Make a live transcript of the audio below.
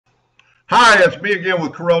Hi, it's me again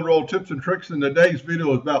with Corel Roll Tips and Tricks, and today's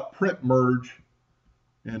video is about print merge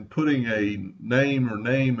and putting a name or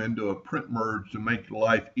name into a print merge to make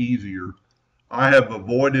life easier. I have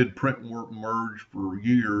avoided print merge for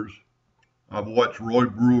years. I've watched Roy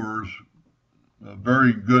Brewer's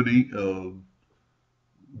very good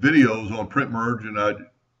videos on print merge, and I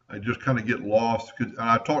just kind of get lost. And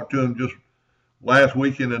I talked to him just last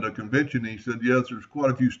weekend at a convention. And he said, yes, there's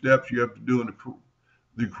quite a few steps you have to do in the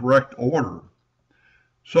correct order.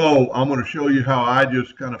 So I'm going to show you how I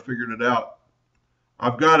just kind of figured it out.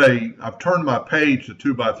 I've turned my page to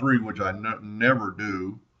 2x3, which I never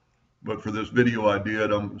do, but for this video I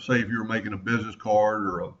did. Say if you're making a business card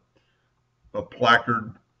or a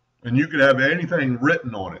placard, and you could have anything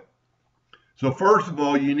written on it. So first of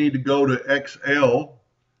all, you need to go to XL.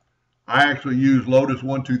 I actually use Lotus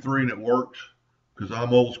 123 and it works because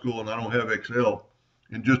I'm old school and I don't have XL.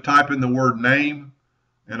 And just type in the word name.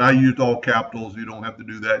 And I used all capitals. You don't have to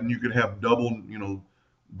do that. And you can have double,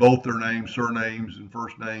 both their names, surnames, and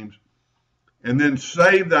first names. And then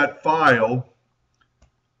save that file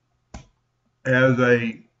as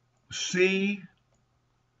a CSV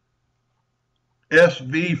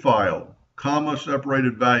file, comma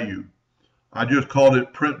separated value. I just called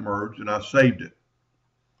it print merge and I saved it.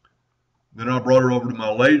 Then I brought it over to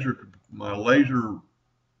my laser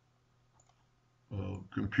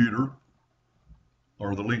computer,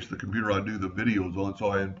 or at least the computer I do the videos on, so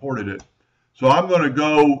I imported it. So I'm going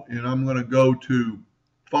to go to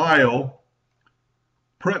File,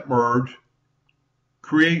 Print Merge,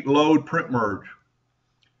 Create Load Print Merge.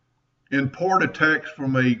 Import a text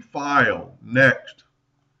from a file, next.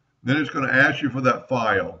 Then it's going to ask you for that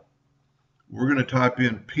file. We're going to type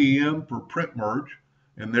in PM for Print Merge,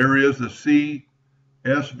 and there is the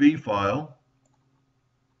CSV file.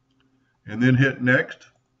 And then hit Next.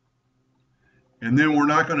 And then we're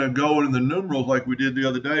not going to go into the numerals like we did the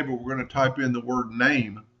other day, but we're going to type in the word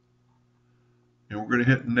name. And we're going to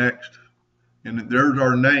hit Next. And there's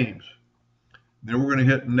our names. Then we're going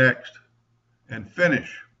to hit Next and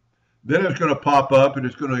Finish. Then it's going to pop up and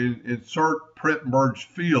it's going to insert print merge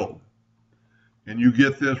field. And you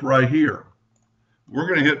get this right here. We're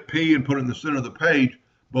going to hit P and put it in the center of the page,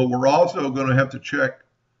 but we're also going to have to check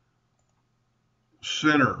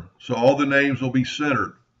center. So all the names will be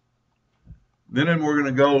centered. Then we're going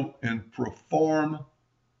to go and perform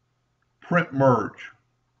print merge.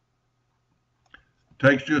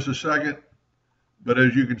 Takes just a second, but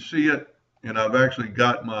as you can see it, and I've actually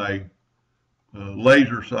got my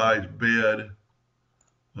laser size bed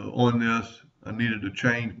on this. I needed to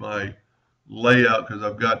change my layout because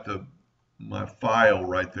I've got my file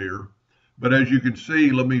right there. But as you can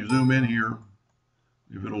see, let me zoom in here,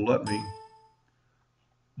 if it'll let me.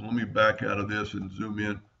 Let me back out of this and zoom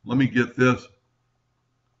in. Let me get this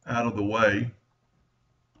out of the way.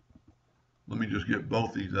 Let me just get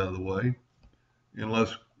both these out of the way. And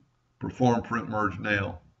let's perform print merge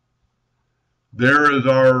now. There is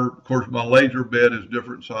of course, my laser bed is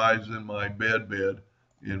different size than my bed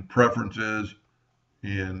in preferences,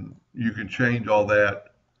 and you can change all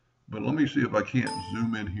that. But let me see if I can't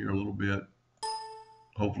zoom in here a little bit.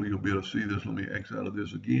 Hopefully you'll be able to see this. Let me X out of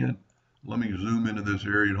this again. Let me zoom into this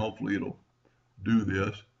area and hopefully it'll do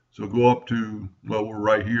this. So go up to, well, we're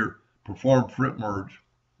right here, perform print merge.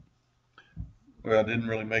 Well, I didn't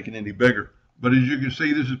really make it any bigger. But as you can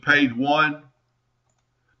see, this is page 1.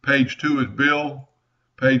 Page 2 is Bill.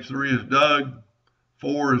 Page 3 is Doug.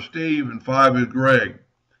 4 is Steve. And 5 is Greg.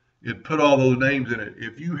 It put all those names in it.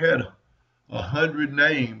 If you had 100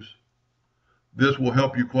 names, this will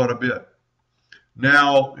help you quite a bit.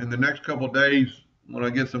 Now, in the next couple of days, when I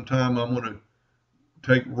get some time, I'm going to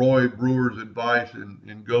take Roy Brewer's advice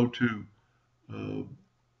and go to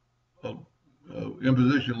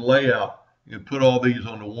imposition layout and put all these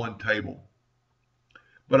onto one table.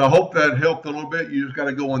 But I hope that helped a little bit. You just got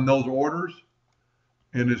to go in those orders,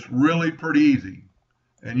 and it's really pretty easy.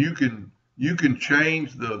 And you can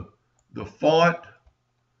change the font.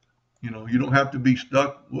 You don't have to be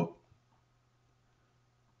stuck. Whoop.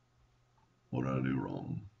 What did I do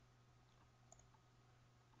wrong?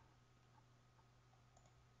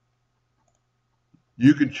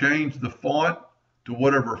 You can change the font to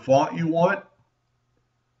whatever font you want.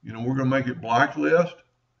 We're going to make it black list.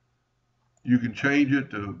 You can change it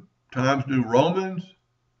to Times New Romans.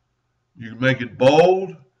 You can make it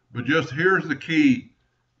bold, but just here's the key,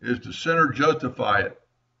 is to center justify it.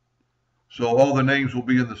 So all the names will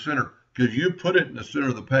be in the center because you put it in the center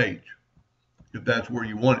of the page if that's where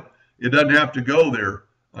you want it. It doesn't have to go there.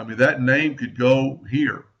 I mean, that name could go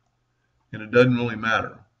here and it doesn't really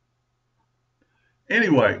matter.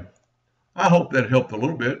 Anyway, I hope that helped a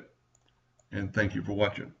little bit. and thank you for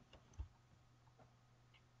watching.